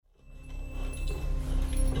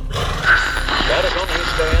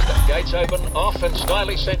gates open, off, and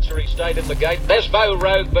Stylish Century stayed in the gate. There's Vo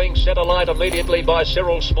Rogue being set alight immediately by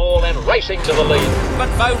Cyril Small and racing to the lead. But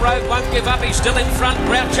Vo Rogue won't give up, he's still in front.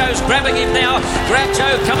 Groucho's grabbing him now.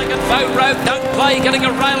 Groucho coming at Vo Rogue, don't play, getting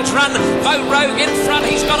a rails run. Vo Rogue in front,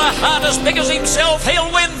 he's got a heart as big as himself.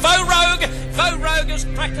 He'll win, Vo Rogue. Vo Rogue has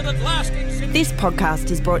cracked it at last. This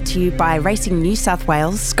podcast is brought to you by Racing New South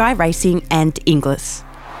Wales, Sky Racing and Inglis.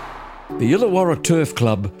 The Illawarra Turf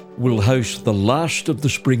Club will host the last of the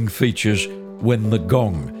spring features when The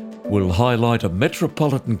Gong will highlight a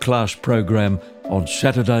Metropolitan class program on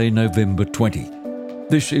Saturday, November 20.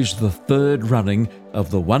 This is the third running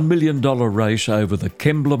of the $1 million race over the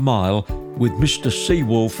Kembla Mile with Mr.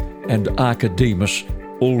 Seawolf and Archidemus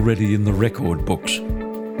already in the record books.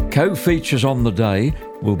 Co-features on the day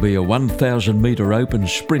will be a 1,000 metre open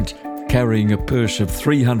sprint carrying a purse of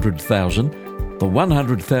 $300,000, the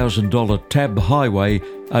 $100,000 Tab Highway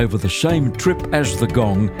over the same trip as the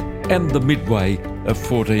Gong, and the Midway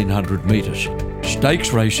of 1,400 metres.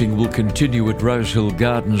 Stakes racing will continue at Rosehill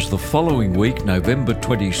Gardens the following week, November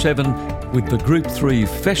 27, with the Group 3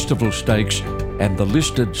 Festival Stakes and the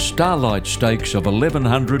listed Starlight Stakes of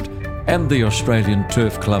 1,100 and the Australian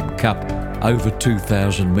Turf Club Cup over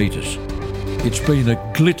 2,000 metres. It's been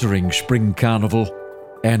a glittering spring carnival,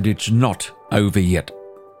 and it's not over yet.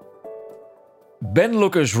 Ben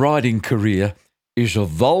Looker's riding career is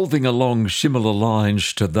evolving along similar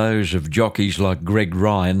lines to those of jockeys like Greg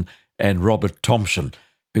Ryan and Robert Thompson,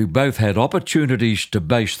 who both had opportunities to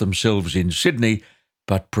base themselves in Sydney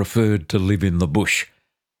but preferred to live in the bush.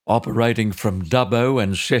 Operating from Dubbo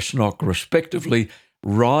and Cessnock respectively,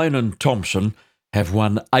 Ryan and Thompson have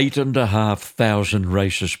won 8,500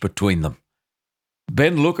 races between them.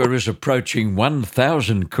 Ben Looker is approaching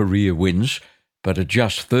 1,000 career wins, but at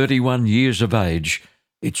just 31 years of age,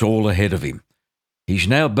 it's all ahead of him. He's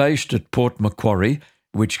now based at Port Macquarie,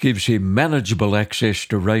 which gives him manageable access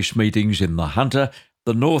to race meetings in the Hunter,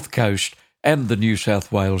 the North Coast and the New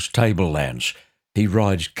South Wales tablelands. He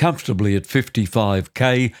rides comfortably at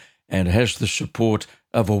 55k and has the support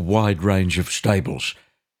of a wide range of stables.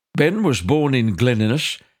 Ben was born in Glen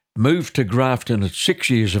Innes, moved to Grafton at 6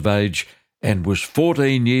 years of age and was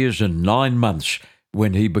 14 years and 9 months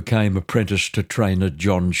when he became apprentice to trainer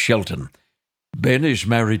John Shelton. Ben is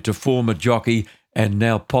married to former jockey and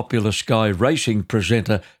now popular Sky Racing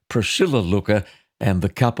presenter Priscilla Looker, and the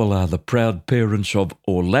couple are the proud parents of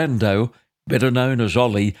Orlando, better known as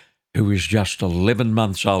Ollie, who is just 11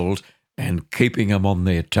 months old and keeping them on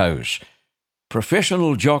their toes.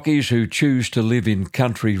 Professional jockeys who choose to live in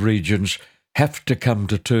country regions have to come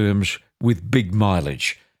to terms with big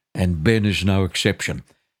mileage, and Ben is no exception.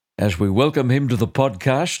 As we welcome him to the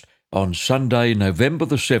podcast on Sunday, November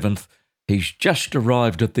the 7th, he's just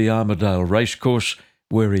arrived at the Armidale Racecourse,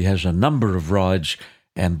 where he has a number of rides,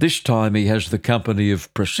 and this time he has the company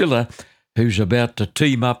of Priscilla, who's about to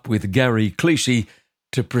team up with Gary Cleese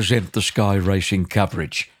to present the Sky Racing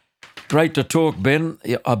coverage. Great to talk, Ben.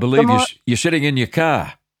 I believe you're sitting in your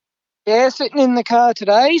car. Yeah, sitting in the car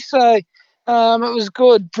today, so it was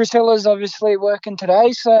good. Priscilla's obviously working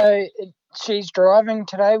today, so she's driving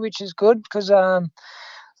today, which is good because,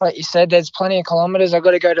 like you said, there's plenty of kilometres. I've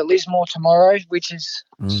got to go to Lismore tomorrow, which is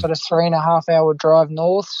sort of 3.5 hour drive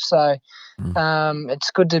north. So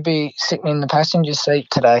it's good to be sitting in the passenger seat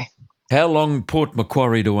today. How long Port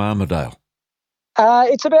Macquarie to Armidale?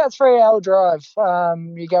 It's about a 3 hour drive.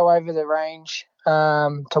 You go over the range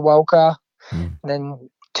to Walker, then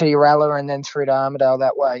to Uralla, and then through to Armidale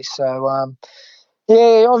that way. So,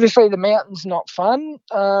 yeah, obviously the mountain's not fun,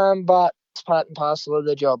 but it's part and parcel of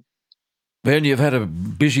the job. Ben, you've had a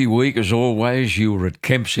busy week as always. You were at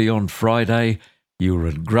Kempsey on Friday, you were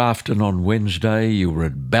at Grafton on Wednesday, you were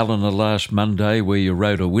at Ballina last Monday where you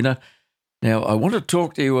rode a winner. Now, I want to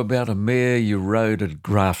talk to you about a mare you rode at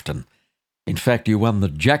Grafton. In fact, you won the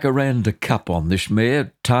Jacaranda Cup on this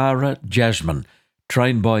mare, Tara Jasmine,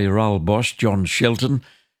 trained by your old boss, John Shelton.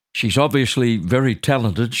 She's obviously very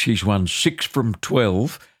talented. She's won 6 from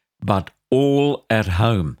 12, but all at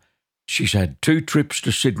home. She's had 2 trips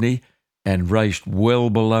to Sydney and raced well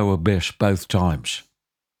below her best both times.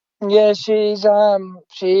 Yeah, she is a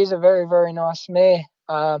very, very nice mare.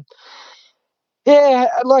 Yeah,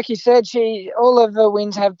 like you said, all of her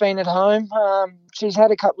wins have been at home. She's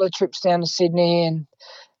had a couple of trips down to Sydney, and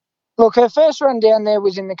look, her first run down there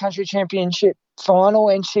was in the Country Championship final,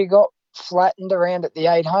 and she got flattened around at the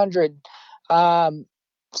 800.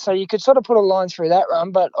 So you could sort of put a line through that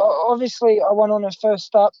run, but obviously I won on her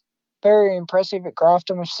first up. Very impressive at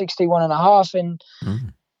Grafton with 61.5, and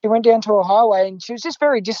she went down to a highway, and she was just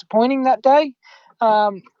very disappointing that day.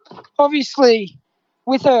 Obviously,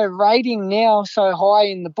 with her rating now so high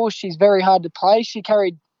in the bush, she's very hard to play. She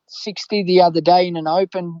carried 60 the other day in an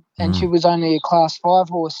open, and she was only a Class 5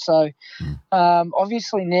 horse. So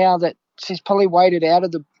obviously now that she's probably weighted out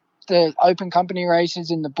of the open company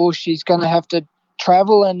races in the bush, she's going to have to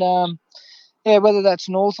travel, and whether that's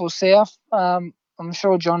north or south, I'm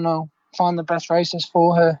sure John will find the best races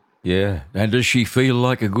for her. Yeah, and does she feel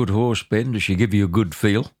like a good horse, Ben? Does she give you a good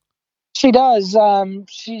feel? She does.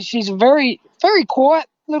 She's a very, very quiet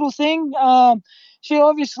little thing. She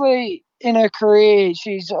obviously, in her career,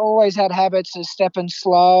 she's always had habits of stepping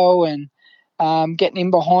slow and getting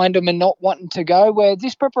in behind them and not wanting to go. Where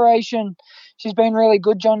this preparation, she's been really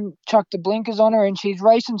good. John chucked the blinkers on her, and she's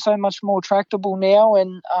racing so much more tractable now.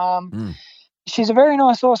 And she's a very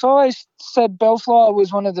nice horse. I always said Bellflower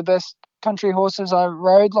was one of the best country horses I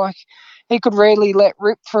rode. Like, he could really let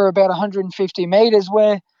rip for about 150 metres,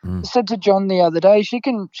 where I said to John the other day, she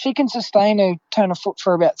can sustain a turn of foot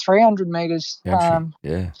for about 300 metres.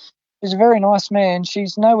 Yeah. She's a very nice man.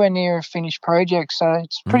 She's nowhere near a finished project, so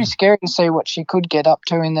it's pretty scary to see what she could get up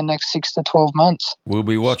to in the next 6 to 12 months. We'll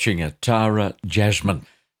be watching it, Tara Jasmine.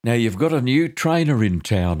 Now, you've got a new trainer in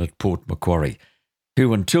town at Port Macquarie,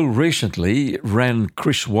 who until recently ran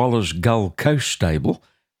Chris Waller's Gull Coast stable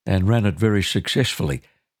and ran it very successfully.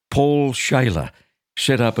 Paul Shaler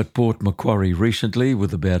set up at Port Macquarie recently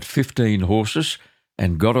with about 15 horses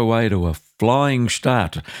and got away to a flying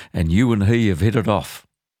start, and you and he have hit it off.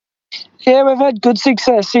 Yeah, we've had good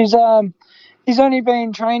success. He's only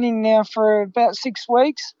been training now for about 6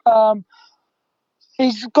 weeks.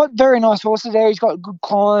 He's got very nice horses there. He's got good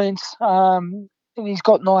clients, and he's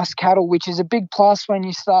got nice cattle, which is a big plus when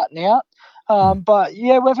you're starting out. But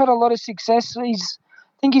yeah, we've had a lot of success. I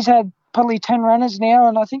think he's had probably 10 runners now,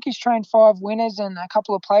 and I think he's trained 5 winners and a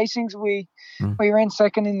couple of placings. We ran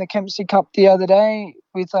second in the Kempsey Cup the other day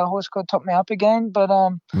with a horse called Top Me Up Again. But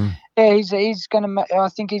yeah, he's going to. I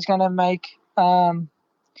think he's going to make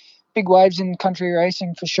big waves in country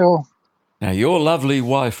racing for sure. Now, your lovely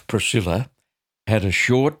wife Priscilla had a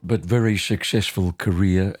short but very successful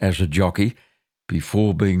career as a jockey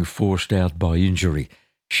before being forced out by injury.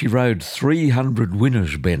 She rode 300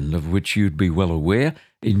 winners, Ben, of which you'd be well aware,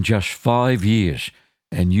 in just 5 years,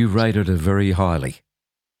 and you rated her very highly.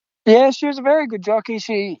 Yeah, she was a very good jockey.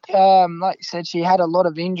 She, like you said, she had a lot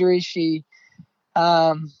of injuries. She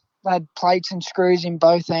had plates and screws in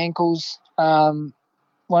both ankles, one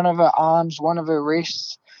of her arms, one of her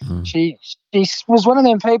wrists. She was one of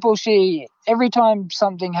them people, every time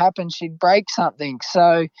something happened, she'd break something.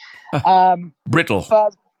 So brittle.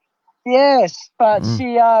 But yes, but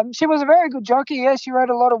she was a very good jockey. Yeah, she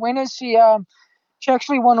rode a lot of winners. She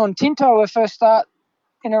actually won on Tinto her first start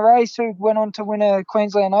in a race, who went on to win a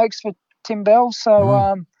Queensland Oaks for Tim Bell.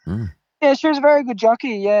 So yeah, she was a very good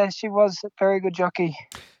jockey. Yeah, she was a very good jockey.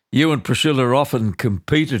 You and Priscilla often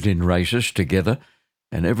competed in races together,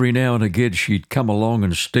 and every now and again she'd come along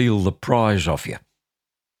and steal the prize off you.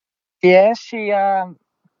 Yeah,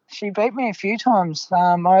 she beat me a few times.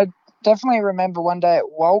 I definitely remember one day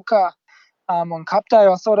at Walker on Cup Day,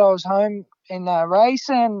 I thought I was home in the race,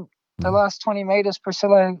 and the last 20 metres,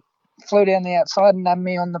 Priscilla flew down the outside and nabbed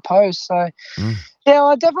me on the post. So, yeah,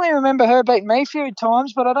 I definitely remember her beating me a few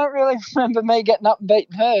times, but I don't really remember me getting up and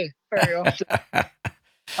beating her very often.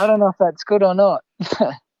 I don't know if that's good or not.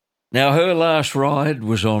 Now, her last ride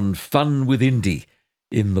was on Fun with Indy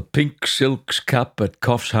in the Pink Silks Cup at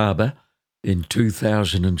Coffs Harbour in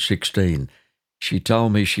 2016. She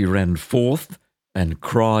told me she ran 4th and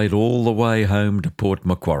cried all the way home to Port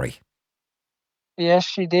Macquarie. Yes,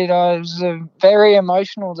 she did. It was a very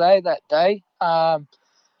emotional day that day.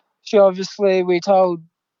 We told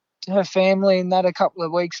her family and that a couple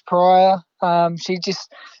of weeks prior.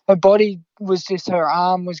 Her body was just, her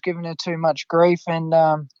arm was giving her too much grief, and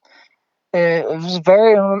it was a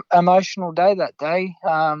very emotional day that day.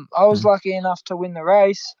 I was lucky enough to win the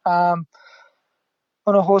race on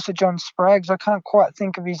a horse of John Sprague's. I can't quite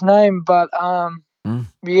think of his name, but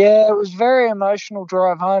yeah, it was a very emotional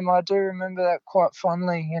drive home. I do remember that quite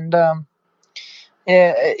fondly, and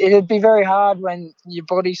yeah, it'd be very hard when your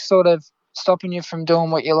body's sort of stopping you from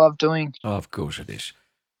doing what you love doing. Oh, of course it is.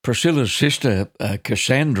 Priscilla's sister,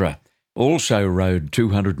 Cassandra, also rode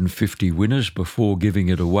 250 winners before giving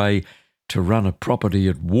it away to run a property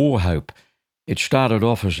at Warhope. It started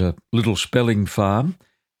off as a little spelling farm,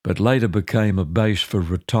 but later became a base for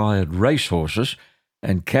retired racehorses,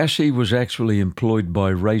 and Cassie was actually employed by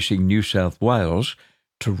Racing New South Wales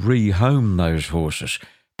to rehome those horses.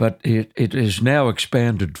 But it has now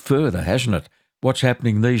expanded further, hasn't it? What's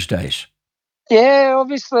happening these days? Yeah,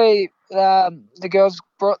 obviously the girls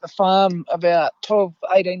brought the farm about 12,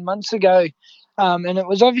 18 months ago. And it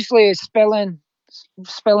was obviously a spelling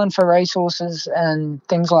for racehorses and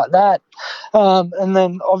things like that. And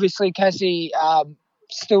then obviously Cassie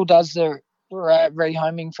still does the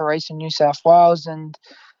rehoming for Racing New South Wales, and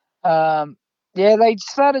they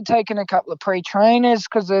started taking a couple of pre-trainers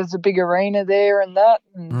because there's a big arena there and that,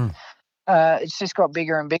 and it's just got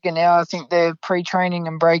bigger and bigger now. I think they're pre-training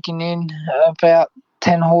and breaking in about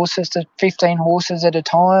 10 horses to 15 horses at a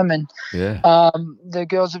time, and the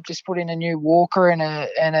girls have just put in a new walker and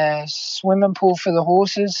a swimming pool for the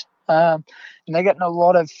horses, and they're getting a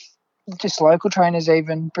lot of just local trainers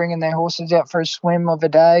even bringing their horses out for a swim of a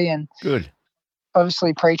day, and good.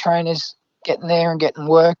 Obviously pre-trainers getting there and getting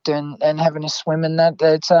worked and having a swim in that.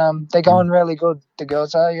 It's they're going really good, the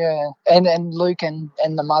girls are, yeah. And Luke and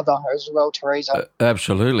the mother as well, Teresa.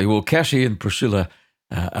 Absolutely. Well, Cassie and Priscilla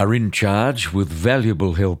are in charge with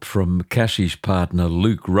valuable help from Cassie's partner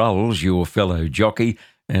Luke Rolls, your fellow jockey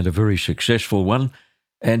and a very successful one,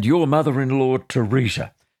 and your mother-in-law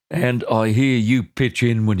Teresa. And I hear you pitch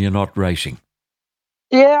in when you're not racing.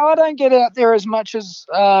 Yeah, I don't get out there as much as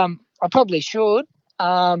I probably should.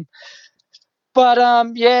 But they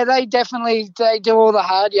do all the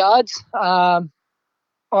hard yards.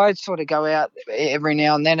 I sort of go out every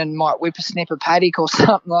now and then and might whip a snip of paddock or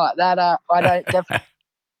something like that. I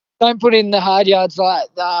don't put in the hard yards like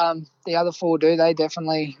the other four do. They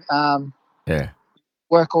definitely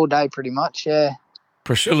work all day pretty much, yeah.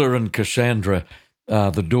 Priscilla and Cassandra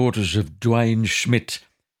are the daughters of Dwayne Schmidt,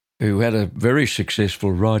 who had a very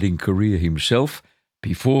successful riding career himself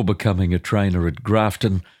before becoming a trainer at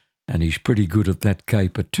Grafton, and he's pretty good at that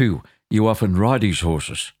caper too. You often ride his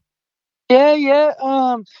horses.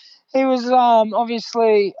 Yeah. He was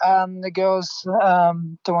obviously the girls.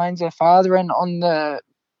 Dwayne's their father, and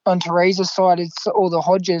on Teresa's side, it's all the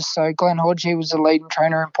Hodges. So Glenn Hodge, he was the leading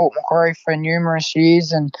trainer in Port Macquarie for numerous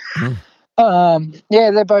years, and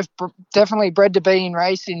they're both definitely bred to be in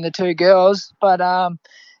racing, the two girls. But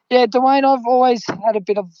Dwayne, I've always had a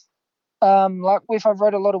bit of luck with. I've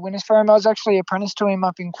rode a lot of winners for him. I was actually apprenticed to him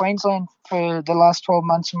up in Queensland for the last 12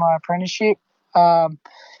 months of my apprenticeship.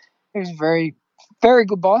 He was a very, very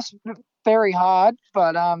good boss, very hard,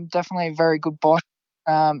 but definitely a very good boss.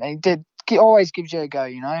 He always gives you a go,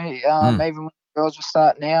 you know, even when the girls were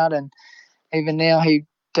starting out, and even now he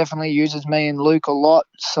definitely uses me and Luke a lot.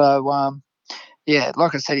 So,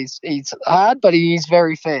 like I said, he's hard, but he is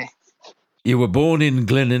very fair. You were born in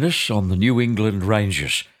Glen Innes on the New England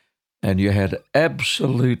Ranges, and you had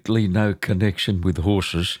absolutely no connection with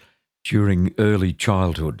horses during early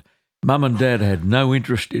childhood. Mum and Dad had no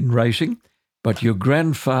interest in racing, but your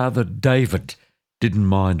grandfather, David, didn't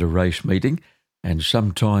mind a race meeting, and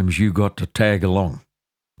sometimes you got to tag along.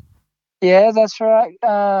 Yeah, that's right.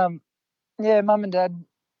 Mum and Dad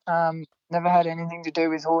never had anything to do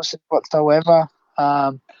with horses whatsoever.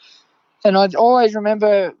 And I always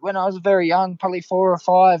remember when I was very young, probably 4 or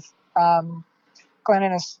 5, Glen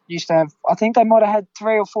Innes used to have, I think they might have had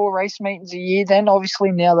 3 or 4 race meetings a year then.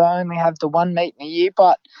 Obviously now they only have the one meet in a year,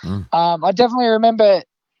 but I definitely remember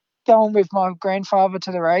going with my grandfather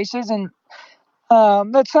to the races, and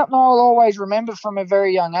that's something I'll always remember from a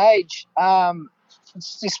very young age.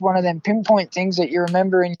 It's just one of them pinpoint things that you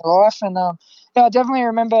remember in your life, and I definitely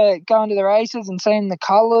remember going to the races and seeing the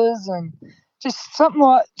colours, and just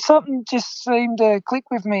something just seemed to click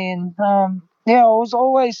with me, and I was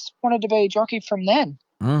always wanted to be a jockey from then.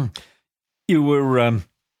 You were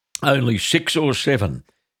only 6 or 7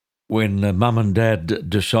 when Mum and Dad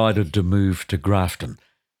decided to move to Grafton.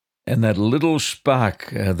 And that little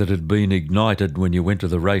spark that had been ignited when you went to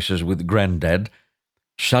the races with Grandad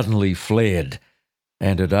suddenly flared.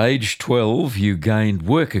 And at age 12, you gained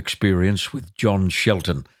work experience with John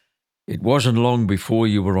Shelton. It wasn't long before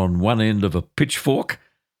you were on one end of a pitchfork.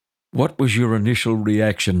 What was your initial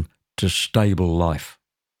reaction to stable life?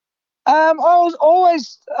 I was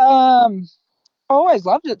always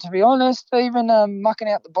loved it, to be honest, even mucking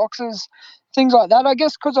out the boxes, things like that. I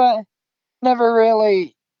guess because I never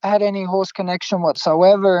really had any horse connection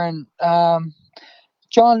whatsoever, and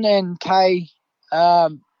John and Kay,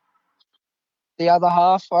 the other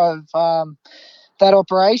half of that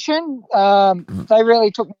operation, they really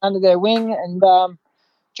took me under their wing, and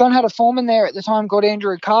John had a foreman there at the time called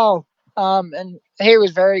Andrew Carl, and he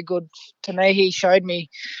was very good to me. He showed me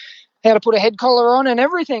how to put a head collar on and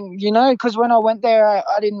everything, you know, because when I went there,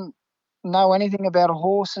 I didn't know anything about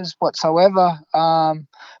horses whatsoever.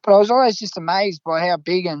 But I was always just amazed by how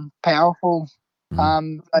big and powerful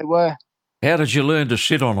they were. How did you learn to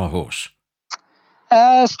sit on a horse?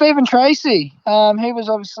 Stephen Tracy. He was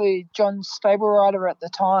obviously John's stable rider at the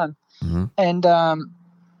time. And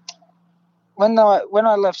when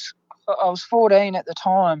I left I was 14 at the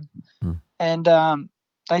time, and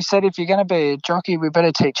they said, if you're going to be a jockey, we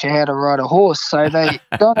better teach you how to ride a horse. So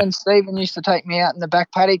John and Stephen used to take me out in the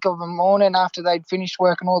back paddock of a morning after they'd finished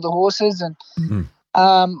working all the horses, and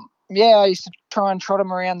I used to try and trot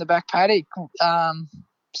them around the back paddock.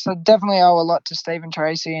 So definitely owe a lot to Stephen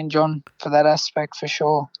Tracy and John for that aspect, for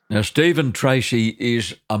sure. Now, Stephen Tracy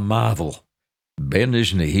is a marvel, Ben,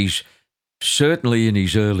 isn't he? He's certainly in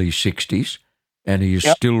his early 60s, and he is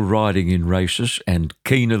still riding in races and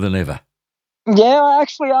keener than ever. Yeah, I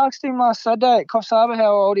actually asked him last Saturday at Coffs Harbour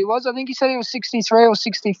how old he was. I think he said he was 63 or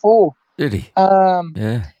 64. Did he?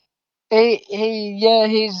 Yeah.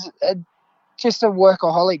 He's just a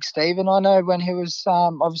workaholic, Stephen. I know when he was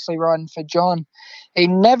obviously riding for John, he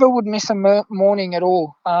never would miss a morning at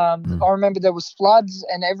all. I remember there was floods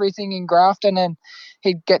and everything in Grafton, and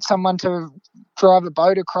he'd get someone to drive a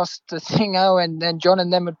boat across the thingo, and then John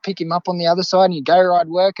and them would pick him up on the other side, and he'd go ride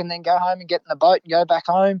work and then go home and get in the boat and go back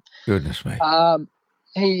home. Goodness me.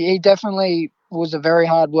 He definitely was a very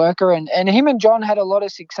hard worker, and him and John had a lot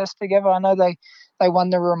of success together. I know they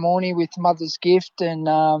won the Ramornie with Mother's Gift,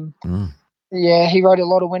 and yeah, he rode a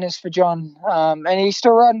lot of winners for John. And he's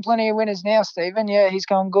still riding plenty of winners now, Stephen. Yeah, he's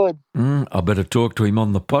going good. I better talk to him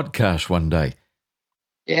on the podcast one day.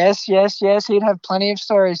 Yes. He'd have plenty of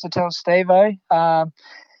stories to tell, Steve-O.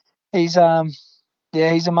 He's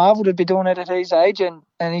a marvel to be doing it at his age, and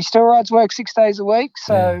he still rides work 6 days a week.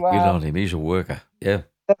 So good on him. He's a worker. Yeah.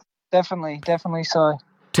 Definitely so.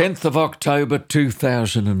 10th of October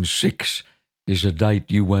 2006 is a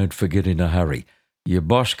date you won't forget in a hurry. Your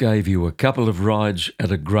boss gave you a couple of rides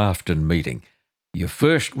at a Grafton meeting. Your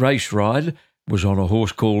first race ride was on a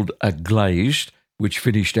horse called a Glazed, which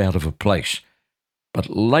finished out of a place. But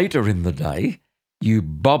later in the day, you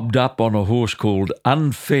bobbed up on a horse called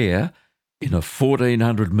Unfair in a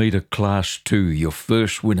 1400-metre Class 2, your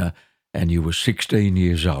first winner, and you were 16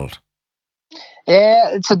 years old. Yeah,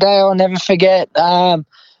 it's a day I'll never forget.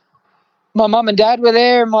 My mum and dad were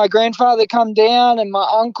there, and my grandfather come down, and my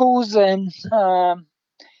uncles, and I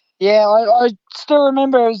still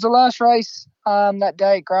remember it was the last race that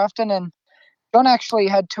day at Grafton, and John actually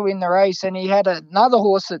had to win the race, and he had another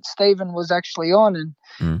horse that Stephen was actually on,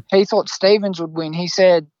 and he thought Stevens would win. He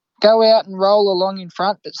said, go out and roll along in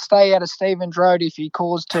front, but stay out of Stevens Road if he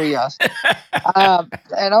calls to you.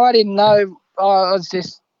 And I didn't know. I was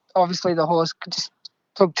just, obviously the horse just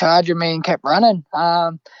took charge of me and kept running.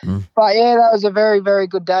 But yeah, that was a very, very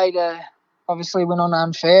good day to obviously win on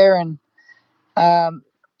Unfair. And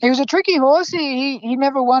he was a tricky horse. He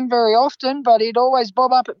never won very often, but he'd always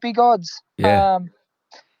bob up at big odds. Yeah.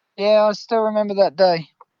 I still remember that day.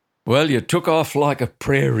 Well, you took off like a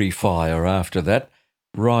prairie fire after that,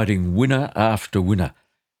 riding winner after winner.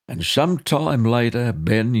 And some time later,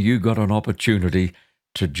 Ben, you got an opportunity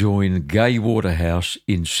to join Gay Waterhouse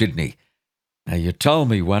in Sydney. Now, you told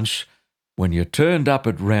me once when you turned up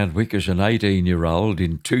at Randwick as an 18-year-old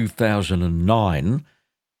in 2009,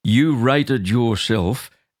 you rated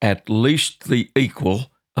yourself at least the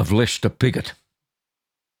equal of Lester Piggott.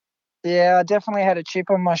 Yeah, I definitely had a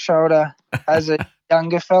chip on my shoulder as a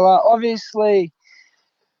younger fella. Obviously,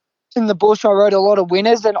 in the bush, I rode a lot of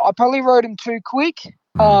winners, and I probably rode them too quick.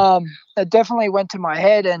 It definitely went to my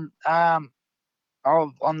head, and I'm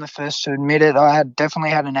the first to admit it. I definitely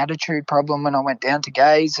had an attitude problem when I went down to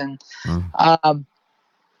Gaze, and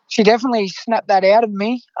she definitely snapped that out of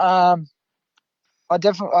me. I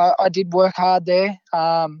did work hard there.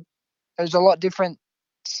 It was a lot different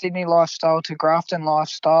Sydney lifestyle to Grafton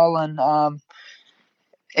lifestyle, and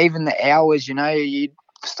even the hours, you'd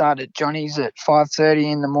start at Johnny's at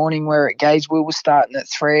 5:30 in the morning, where at Gaze we were starting at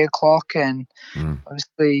 3 o'clock, and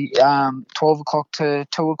obviously 12 o'clock to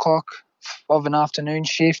 2 o'clock of an afternoon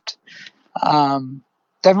shift.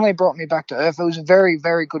 Definitely brought me back to earth. It was a very,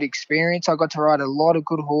 very good experience. I got to ride a lot of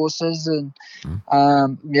good horses, and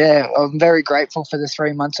I'm very grateful for the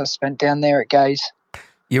 3 months I spent down there at Gaze.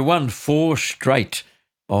 You won 4 straight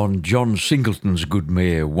on John Singleton's good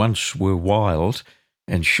mare, Once Were Wild,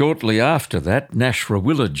 and shortly after that, Nash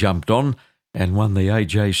Rawiller jumped on and won the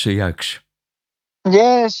AJC Oaks.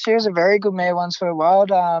 Yeah, she was a very good mare, Once Were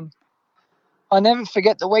Wild. I never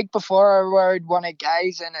forget the week before I rode one at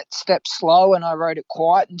Gaze, and it stepped slow, and I rode it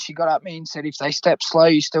quiet, and she got up me and said, if they step slow,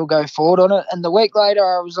 you still go forward on it. And the week later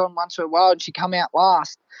I was on Once Were Wild, and she come out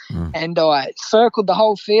last, and I circled the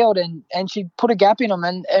whole field, and she put a gap in them,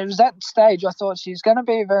 and it was that stage I thought she's going to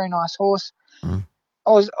be a very nice horse.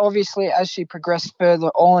 I was obviously, as she progressed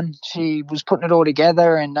further on, she was putting it all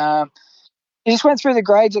together, and she just went through the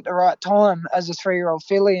grades at the right time as a 3-year-old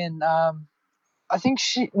filly, and I think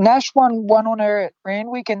Nash won on her at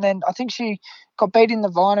Randwick, and then I think she got beat in the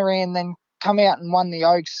Vinery and then come out and won the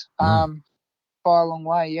Oaks by a long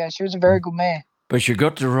way. Yeah, she was a very good mare. But you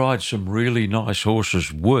got to ride some really nice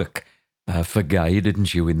horses work for Gay,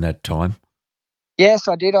 didn't you, in that time? Yes,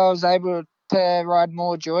 I did. I was able to ride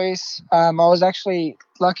More Joyous. I was actually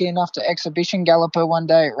lucky enough to exhibition gallop her one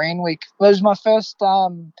day at Randwick. It was my first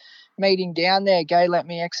meeting down there. Gay let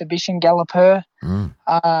me exhibition gallop her.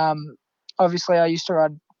 Obviously, I used to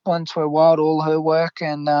ride Once Were Wild, all her work.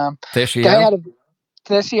 And Thessio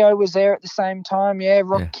was there at the same time. Yeah,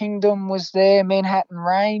 Rock Kingdom was there. Manhattan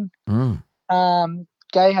Rain.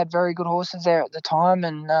 Gay had very good horses there at the time.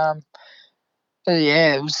 And,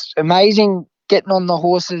 it was amazing getting on the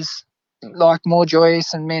horses like More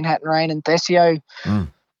Joyous and Manhattan Rain and Thessio.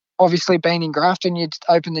 Obviously, being in Grafton, you'd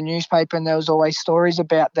open the newspaper and there was always stories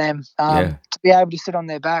about them. To be able to sit on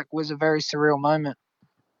their back was a very surreal moment.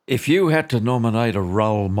 If you had to nominate a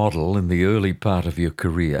role model in the early part of your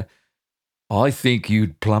career, I think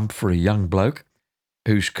you'd plump for a young bloke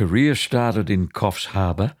whose career started in Coffs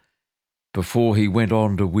Harbour before he went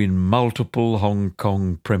on to win multiple Hong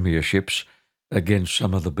Kong premierships against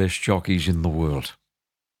some of the best jockeys in the world.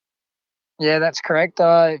 Yeah, that's correct.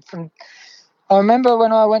 I remember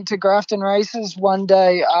when I went to Grafton races one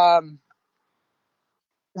day,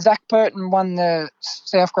 Zach Burton won the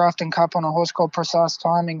South Grafton Cup on a horse called Precise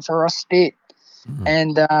Timing for Ross Stitt.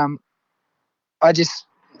 And I just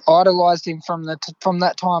idolised him from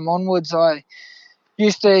that time onwards. I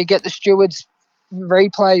used to get the stewards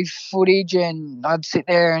replay footage and I'd sit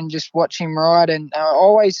there and just watch him ride, and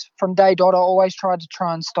always from day dot I always tried to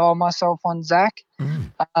try and style myself on Zach.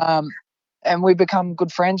 And we become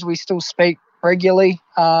good friends. We still speak regularly,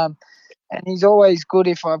 and he's always good.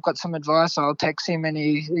 If I've got some advice, I'll text him, and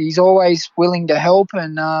he's always willing to help.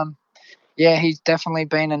 And he's definitely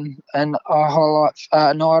been an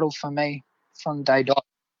idol for me from day dot.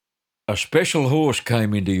 A special horse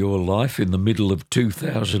came into your life in the middle of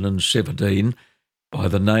 2017 by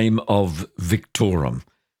the name of Victorum.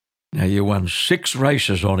 Now, you won 6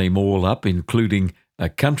 races on him all up, including a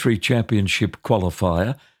country championship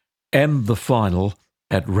qualifier and the final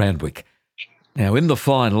at Randwick. Now, in the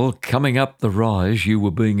final, coming up the rise, you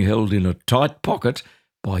were being held in a tight pocket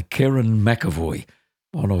by Karen McAvoy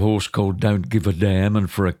on a horse called Don't Give a Damn, and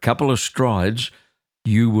for a couple of strides,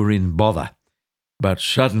 you were in bother. But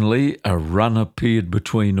suddenly a run appeared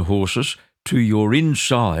between horses to your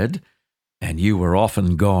inside, and you were off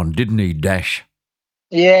and gone, didn't he, Dash?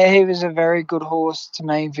 Yeah, he was a very good horse to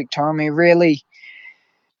me, Victoria. He really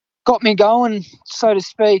got me going, so to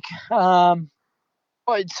speak.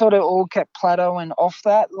 It sort of all kept plateauing off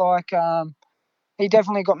that. He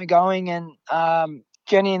definitely got me going, and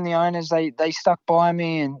Jenny and the owners, they stuck by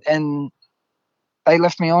me and they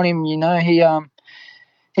left me on him. You know, he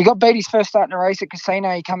got beat his first start in a race at Casino.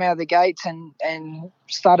 He come out of the gates and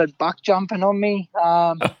started buck jumping on me.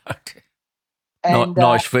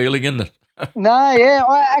 Nice feeling, isn't it? No, yeah,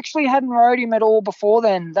 I actually hadn't rode him at all before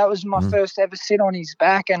then. That was my first ever sit on his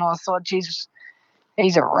back, and I thought, Jesus,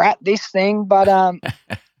 he's a rat, this thing. But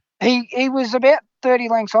he was about 30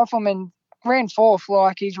 lengths off him and ran fourth.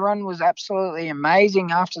 His run was absolutely amazing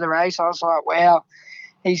after the race. I was like, wow,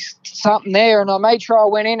 he's something there. And I made sure I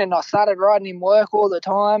went in and I started riding him work all the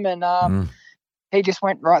time. And he just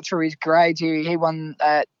went right through his grades. He won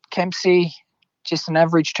at Kempsey, just an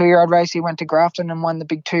average 2-year-old race. He went to Grafton and won the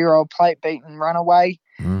big 2-year-old plate, beating Runaway.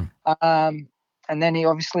 And then he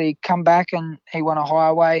obviously come back and he won a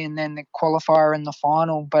highway and then the qualifier in the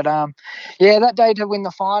final. But, that day to win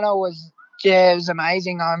the final was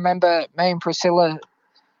amazing. I remember me and Priscilla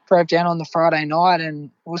drove down on the Friday night and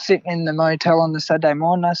we're sitting in the motel on the Saturday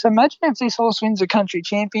morning. I said, imagine if this horse wins the country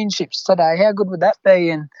championships today. How good would that be?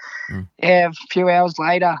 And, a few hours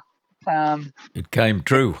later. It came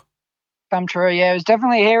true. Come true, yeah. It was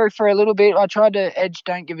definitely hairy for a little bit. I tried to edge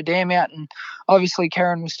Don't Give a Damn out, and obviously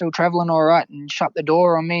Karen was still travelling all right and shut the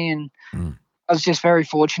door on me, and I was just very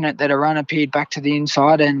fortunate that a run appeared back to the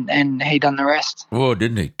inside and he done the rest. Oh,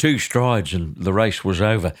 didn't he? 2 strides and the race was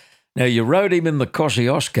over. Now, you rode him in the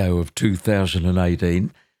Kosciuszko of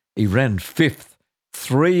 2018. He ran 5th,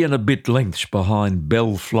 3 and a bit lengths behind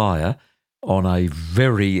Bell Flyer on a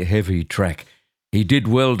very heavy track. He did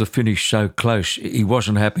well to finish so close. He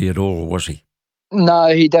wasn't happy at all, was he? No,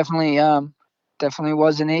 he definitely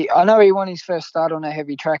wasn't. I know he won his first start on a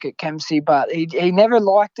heavy track at Kempsey, but he never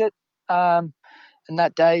liked it. And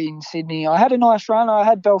that day in Sydney, I had a nice run. I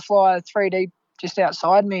had Bellfly 3 deep just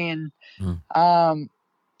outside me, and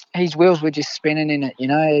his wheels were just spinning in it. You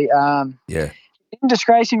know, he didn't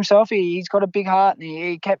disgrace himself. He's got a big heart, and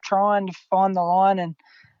he kept trying to find the line, and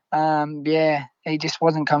he just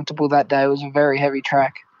wasn't comfortable that day. It was a very heavy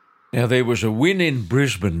track. Now, there was a win in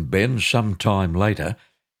Brisbane, Ben, some time later,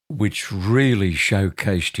 which really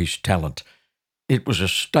showcased his talent. It was a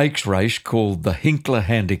stakes race called the Hinkler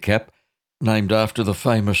Handicap, named after the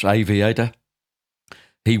famous aviator.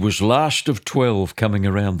 He was last of 12 coming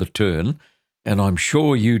around the turn, and I'm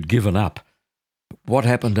sure you'd given up. What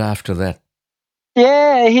happened after that?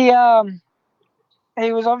 Yeah,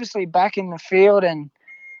 he was obviously back in the field and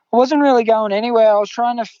wasn't really going anywhere. I was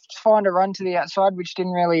trying to find a run to the outside, which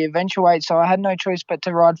didn't really eventuate, so I had no choice but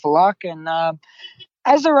to ride for luck. And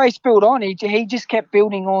as the race built on, he just kept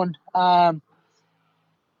building on.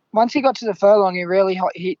 Once he got to the furlong, he really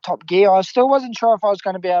hit top gear. I still wasn't sure if I was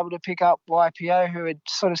going to be able to pick up YPO, who had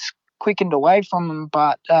sort of quickened away from him.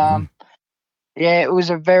 But, yeah, it was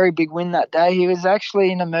a very big win that day. He was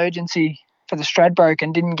actually an emergency for the Stradbroke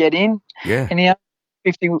and didn't get in. Yeah. And he had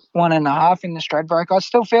 51.5 in the Stradbroke. I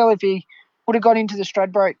still feel if he would have got into the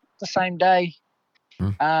Stradbroke the same day,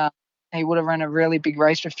 he would have run a really big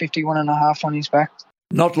race with 51.5 on his back.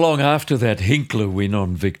 Not long after that Hinkler win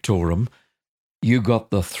on Victorum, you got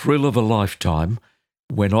the thrill of a lifetime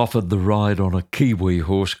when offered the ride on a Kiwi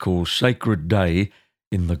horse called Sacred Day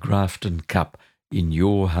in the Grafton Cup in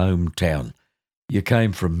your hometown. You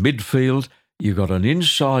came from midfield, you got an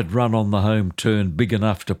inside run on the home turn big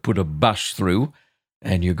enough to put a bus through,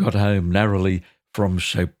 and you got home narrowly from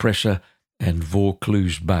Sopressa and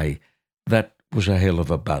Vaucluse Bay. That was a hell of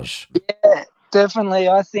a buzz. Yeah, definitely.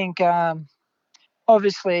 I think,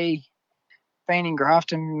 obviously, been in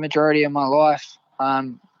Grafton majority of my life,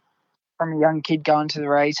 from a young kid going to the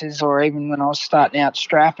races, or even when I was starting out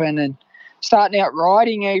strapping and starting out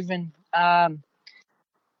riding even, to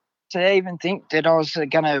even think that I was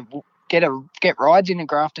going to get rides in a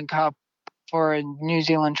Grafton Cup for a New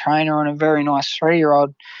Zealand trainer on a very nice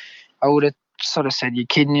 3-year-old, I would have sort of said, you're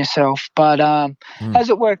kidding yourself. But as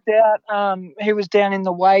it worked out, he was down in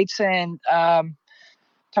the weights and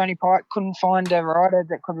Tony Pike couldn't find a rider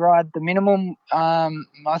that could ride the minimum.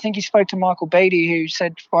 I think he spoke to Michael Beattie, who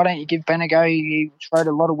said, why don't you give Ben a go? He rode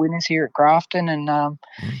a lot of winners here at Grafton. And,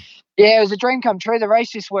 yeah, it was a dream come true. The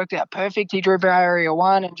race just worked out perfect. He drew barrier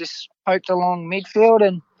 1 and just poked along midfield.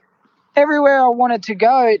 And everywhere I wanted to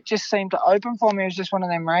go, it just seemed to open for me. It was just one of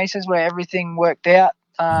them races where everything worked out.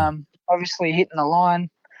 Obviously, hitting the line,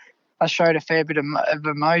 I showed a fair bit of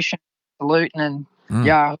emotion, saluting and,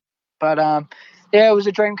 yeah. But, yeah, it was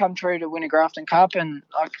a dream come true to win a Grafton Cup, and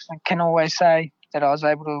I can always say that I was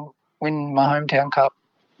able to win my hometown cup.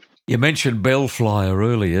 You mentioned Bellflyer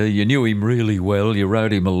earlier. You knew him really well. You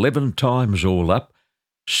rode him 11 times all up,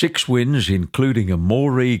 6 wins, including a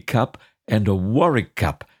Moree Cup and a Warwick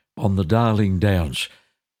Cup on the Darling Downs.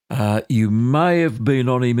 You may have been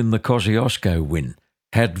on him in the Kosciuszko win,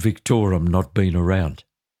 had Victorum not been around.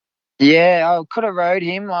 Yeah, I could have rode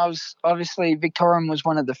him. Obviously Victorum was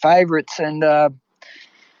one of the favourites, and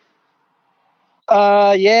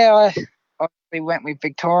yeah, I went with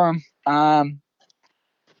Victorum,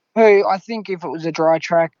 who I think if it was a dry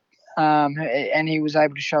track and he was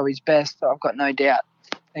able to show his best, I've got no doubt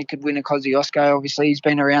he could win a Kosciuszko. Obviously, he's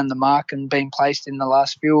been around the mark and been placed in the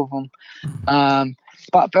last few of them.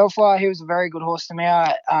 But Bellflyer, he was a very good horse to me.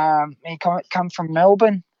 He come from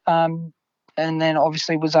Melbourne, and then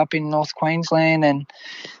obviously was up in North Queensland,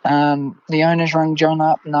 and the owners rang John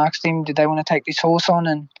up and asked him, did they want to take this horse on?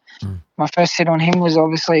 And my first sit on him was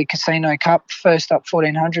obviously Casino Cup. First up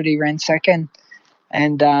 1400, he ran second.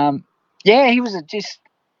 And, yeah, he was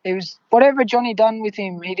whatever Johnny done with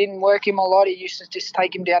him. He didn't work him a lot. He used to just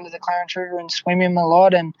take him down to the Clarence River and swim him a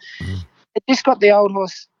lot. And it just got the old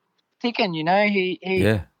horse ticking, you know. He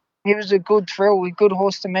was a good thrill, a good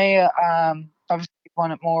horse to me. Obviously, he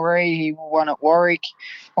won at Moree, he won at Warwick,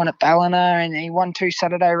 won at Ballina, and he won 2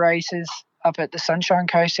 Saturday races up at the Sunshine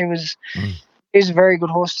Coast. He was a very good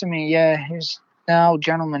horse to me, yeah. He was an old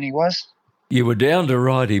gentleman, he was. You were down to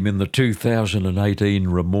ride him in the 2018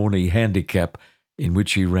 Ramornie Handicap, in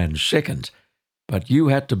which he ran second, but you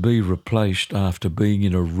had to be replaced after being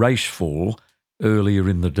in a race fall earlier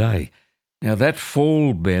in the day. Now, that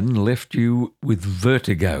fall, Ben, left you with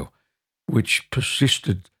vertigo, which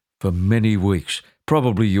persisted for many weeks.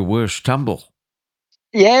 Probably your worst tumble.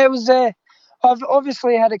 Yeah, it was I've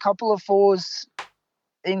obviously had a couple of falls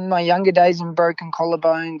in my younger days and broken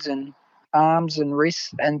collarbones and arms and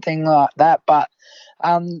wrists and things like that. But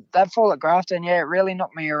that fall at Grafton, yeah, it really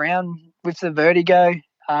knocked me around with the vertigo.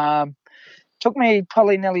 Took me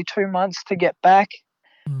probably nearly 2 months to get back.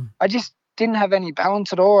 I just didn't have any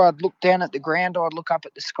balance at all. I'd look down at the ground, or I'd look up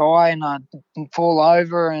at the sky, and I'd fall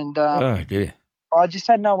over. And oh dear. I just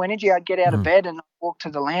had no energy. I'd get out of bed and walk to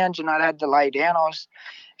the lounge, and I'd had to lay down.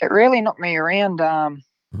 It really knocked me around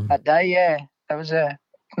that day. Yeah, that was a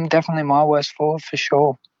definitely my worst flaw for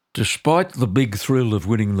sure. Despite the big thrill of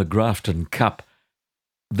winning the Grafton Cup,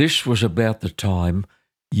 this was about the time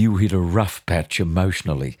you hit a rough patch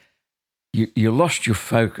emotionally. You lost your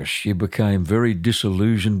focus, you became very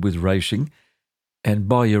disillusioned with racing, and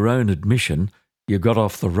by your own admission, you got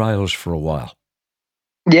off the rails for a while.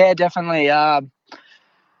 Yeah, definitely.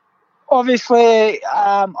 Obviously,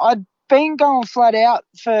 I'd been going flat out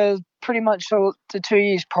for pretty much the 2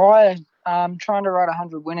 years prior, trying to ride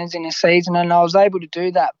 100 winners in a season, and I was able to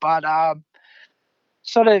do that, but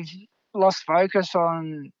sort of lost focus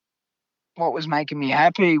on what was making me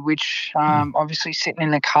happy, which obviously sitting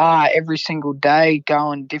in the car every single day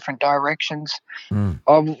going different directions.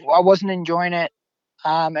 I wasn't enjoying it,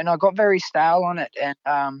 and I got very stale on it. And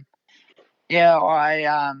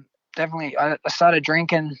I definitely I started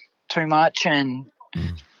drinking too much, and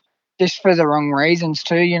just for the wrong reasons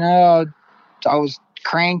too. You know, I was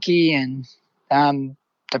cranky and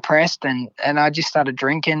depressed, and I just started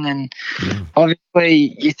drinking. And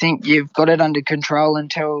obviously you think you've got it under control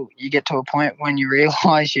until you get to a point when you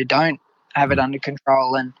realise you don't have it under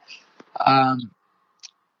control. And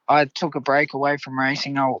I took a break away from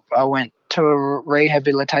racing. I went to a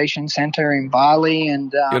rehabilitation centre in Bali,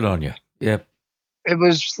 and good on you. Yep. It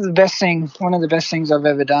was the best thing, one of the best things I've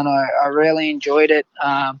ever done. I really enjoyed it.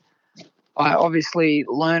 I obviously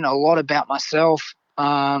learned a lot about myself.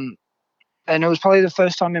 And it was probably the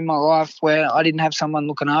first time in my life where I didn't have someone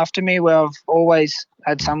looking after me, where I've always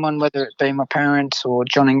had someone, whether it be my parents or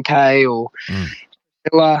John and Kay or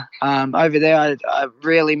Priscilla, over there. It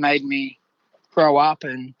really made me grow up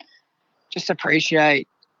and just appreciate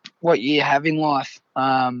what you have in life.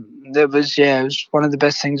 It was one of the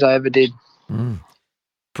best things I ever did.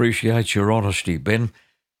 Appreciate your honesty, Ben.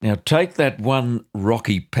 Now take that one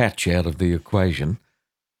rocky patch out of the equation,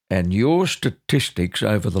 and your statistics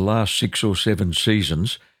over the last 6 or 7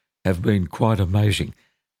 seasons have been quite amazing.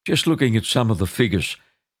 Just looking at some of the figures,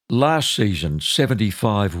 last season,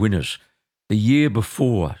 75 winners. The year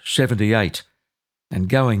before, 78. And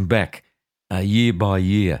going back year by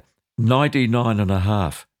year,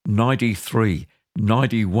 99.5, 93,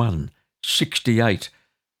 91, 68,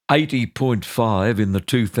 80.5 in the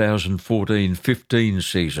 2014-15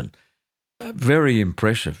 season. Very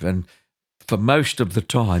impressive, and for most of the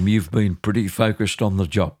time you've been pretty focused on the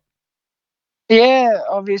job. Yeah,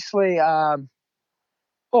 obviously. I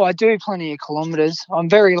do plenty of kilometres. I'm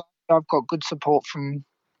very lucky. I've got good support from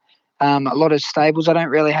a lot of stables. I don't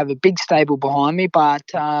really have a big stable behind me, but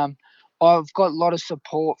I've got a lot of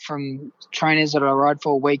support from trainers that I ride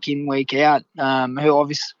for week in, week out,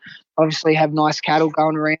 who obviously have nice cattle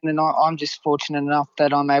going around, and I'm just fortunate enough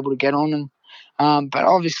that I'm able to get on. And but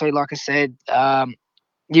obviously, like I said,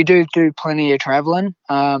 you do plenty of travelling.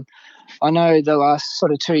 I know the last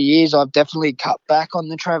sort of 2 years I've definitely cut back on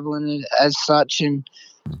the travelling as such, and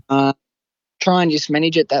try and just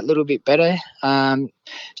manage it that little bit better.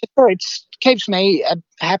 Just so it keeps me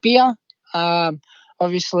happier.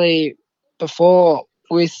 Obviously, before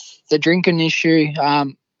with the drinking issue, I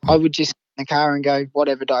would just in the car and go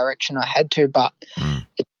whatever direction I had to, but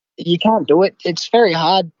you can't do it. It's very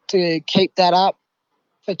hard to keep that up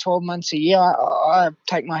for 12 months a year. I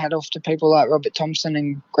take my hat off to people like Robert Thompson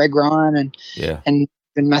and Greg Ryan and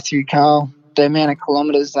Matthew Carl, the amount of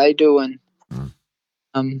kilometres they do. And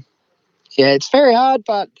it's very hard,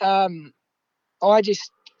 but I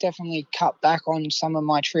just definitely cut back on some of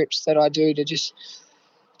my trips that I do to just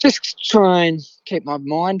try and keep my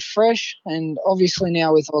mind fresh. And obviously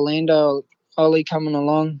now with Orlando, Ollie coming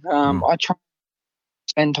along, I try to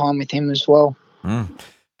spend time with him as well.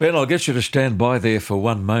 Ben, I'll get you to stand by there for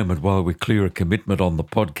one moment while we clear a commitment on the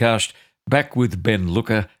podcast. Back with Ben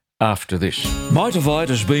Looker after this. Mitavite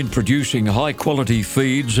has been producing high-quality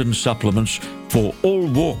feeds and supplements for all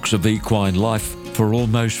walks of equine life for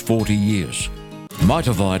almost 40 years.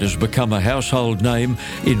 Mitavite has become a household name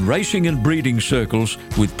in racing and breeding circles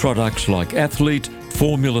with products like Athlete,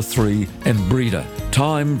 Formula 3 and Breeder,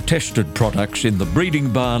 time-tested products in the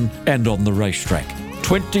breeding barn and on the racetrack.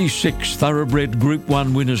 26 thoroughbred Group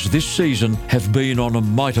 1 winners this season have been on a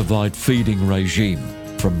Mitavite feeding regime.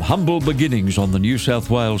 From humble beginnings on the New South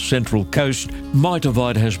Wales Central Coast,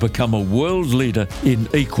 Mitavite has become a world leader in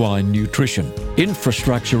equine nutrition.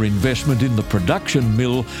 Infrastructure investment in the production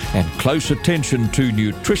mill and close attention to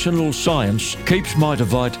nutritional science keeps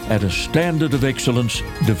Mitavite at a standard of excellence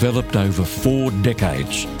developed over 4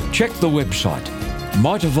 decades. Check the website,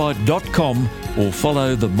 mitavite.com, or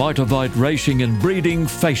follow the Mitavite Racing and Breeding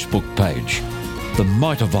Facebook page. The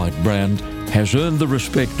Mitavite brand has earned the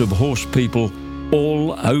respect of horse people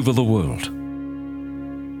all over the world.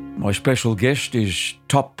 My special guest is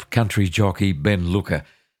top country jockey Ben Looker.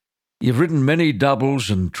 You've ridden many doubles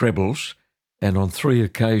and trebles, and on 3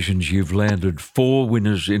 occasions you've landed 4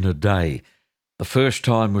 winners in a day. The first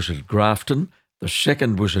time was at Grafton, the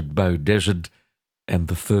second was at Beaudesert, and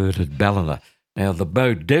the third at Ballina. Now, the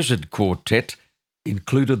Beaudesert quartet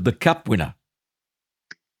included the Cup winner.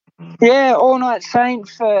 Yeah, All Night Saint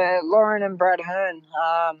for Lauren and Brad Hearn.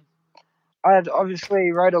 I obviously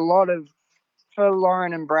rode a lot for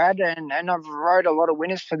Lauren and Brad, and I've rode a lot of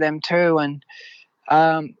winners for them too. And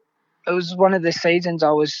it was one of the seasons I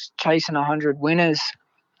was chasing 100 winners.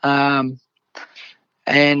 And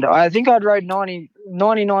I think I'd rode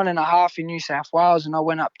 99 and a half in New South Wales, and I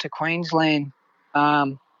went up to Queensland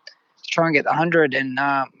to try and get the 100. And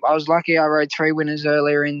I was lucky I rode 3 winners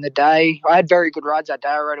earlier in the day. I had very good rides that day.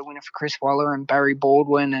 I rode a winner for Chris Waller and Barry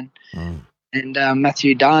Baldwin and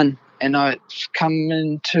Matthew Dunn. And I was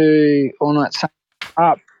coming to All Night Saint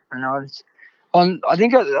up, and I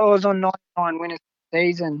think I was on 99 winners this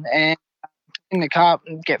season, and in the Cup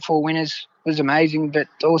and get 4 winners was amazing, but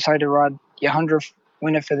also to ride your 100th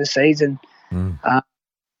winner for the season.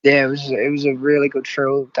 It was a really good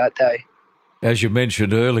thrill that day. As you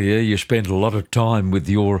mentioned earlier, you spent a lot of time with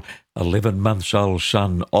your 11-month-old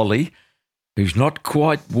son, Ollie, who's not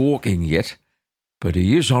quite walking yet, but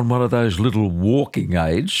he is on one of those little walking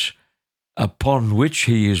aids upon which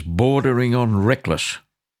he is bordering on reckless.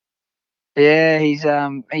 Yeah, he's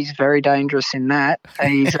very dangerous in that.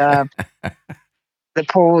 He's the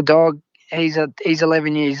poor dog. He's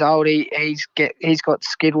 11 years old. He's got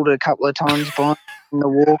skittled a couple of times by the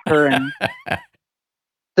walker, and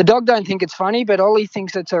the dog don't think it's funny, but Ollie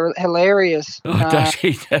thinks it's hilarious. Oh, does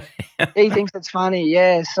he? He thinks it's funny.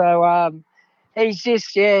 Yeah. So he's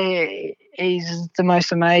just he's the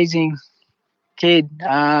most amazing kid.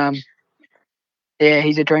 Yeah,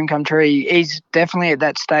 he's a dream come true. He's definitely at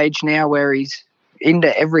that stage now where he's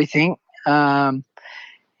into everything.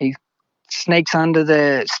 He sneaks under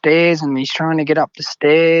the stairs and he's trying to get up the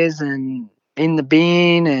stairs and in the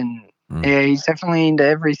bin, and yeah, he's definitely into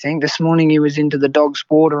everything. This morning he was into the dog's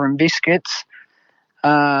water and biscuits,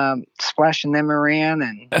 splashing them around.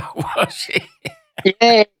 And was he?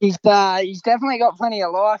 Yeah, he's definitely got plenty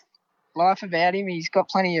of life about him. He's got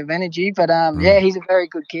plenty of energy, but yeah, he's a very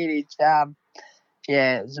good kid. It's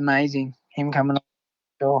yeah, it was amazing, him coming on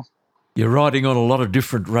the door. You're riding on a lot of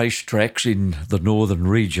different racetracks in the northern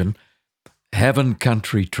region. Haven't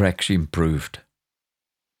country tracks improved?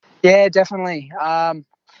 Yeah, definitely. I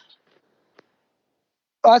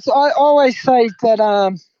always say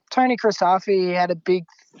that Tony Crisafi had a big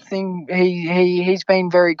thing. He's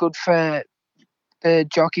been very good for the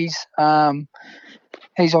jockeys.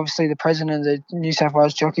 He's obviously the president of the New South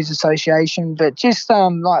Wales Jockeys Association, but just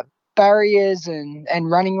like barriers and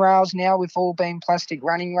running rails now, we've all been plastic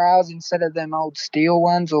running rails instead of them old steel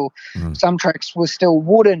ones, or some tracks were still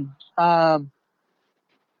wooden.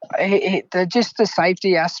 Just the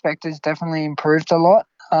safety aspect has definitely improved a lot.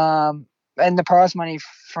 And the prize money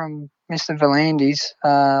from Mr. Volandis,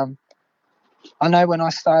 I know when I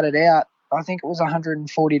started out, I think it was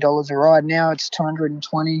 $140 a ride. Now it's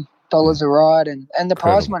 $220 a ride, and the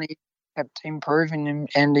prize money kept improving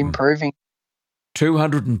and improving.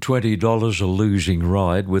 $220 a losing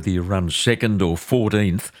ride, whether you run second or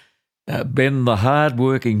 14th. Ben, the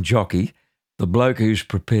hard-working jockey, the bloke who's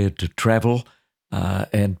prepared to travel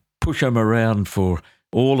and push them around for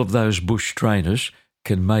all of those bush trainers,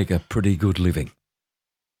 can make a pretty good living.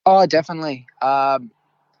 Oh, definitely.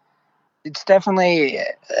 It's definitely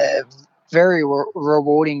a very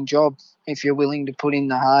rewarding job if you're willing to put in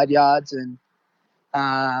the hard yards. And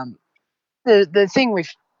the thing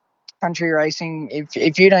with country racing,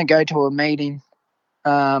 if you don't go to a meeting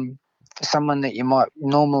for someone that you might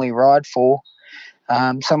normally ride for,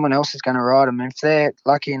 someone else is going to ride them. If they're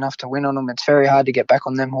lucky enough to win on them, it's very hard to get back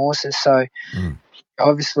on them horses. So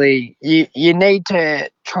obviously you need to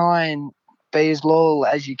try and be as loyal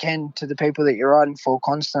as you can to the people that you're riding for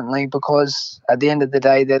constantly, because at the end of the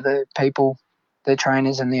day, they're the people, the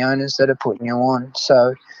trainers and the owners that are putting you on.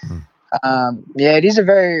 So, yeah, it is a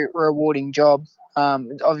very rewarding job.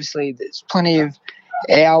 Obviously, there's plenty of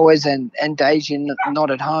hours and days you're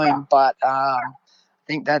not at home, but I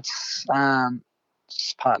think that's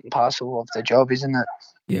just part and parcel of the job, isn't it?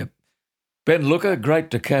 Yeah. Ben Looker, great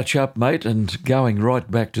to catch up, mate, and going right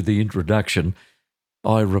back to the introduction,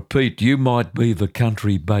 I repeat, you might be the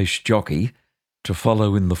country-based jockey to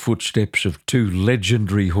follow in the footsteps of 2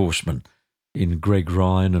 legendary horsemen in Greg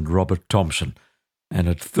Ryan and Robert Thompson. And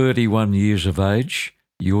at 31 years of age,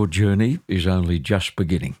 your journey is only just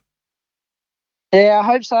beginning. Yeah, I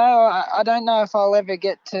hope so. I don't know if I'll ever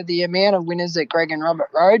get to the amount of winners that Greg and Robert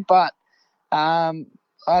rode, but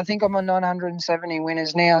I think I'm on 970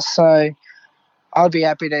 winners now, so I'd be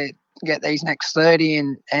happy to get these next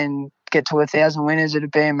 30 and get to 1,000 winners.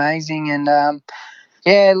 It'd be amazing. And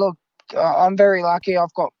look, I'm very lucky.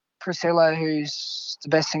 I've got Priscilla, who's the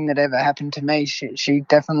best thing that ever happened to me. She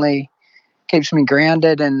definitely keeps me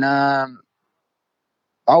grounded, and I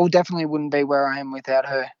definitely wouldn't be where I am without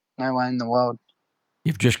her. No way in the world.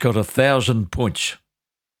 You've just got 1,000 points.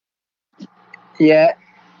 Yeah.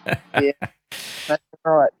 Yeah. That's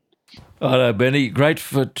right. Righto, Benny. Great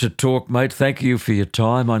to talk, mate. Thank you for your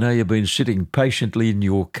time. I know you've been sitting patiently in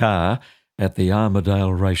your car at the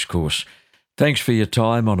Armadale Racecourse. Thanks for your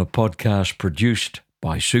time on a podcast produced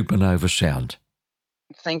by Supernova Sound.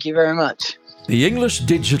 Thank you very much. The Inglis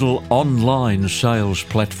Digital online sales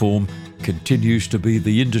platform continues to be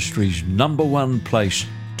the industry's #1 place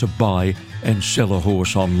to buy and sell a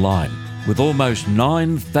horse online. With almost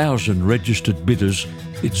 9,000 registered bidders,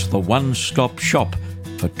 it's the one-stop shop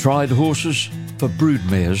for tried horses, for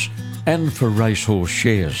broodmares, and for racehorse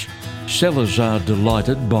shares. Sellers are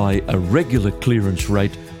delighted by a regular clearance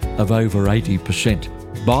rate of over 80%.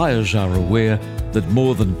 Buyers are aware that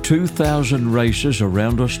more than 2,000 races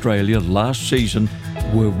around Australia last season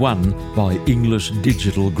were won by Inglis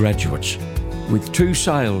Digital graduates. With 2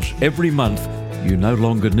 sales every month, you no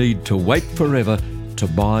longer need to wait forever to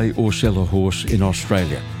buy or sell a horse in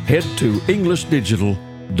Australia. Head to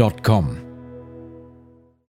inglisdigital.com.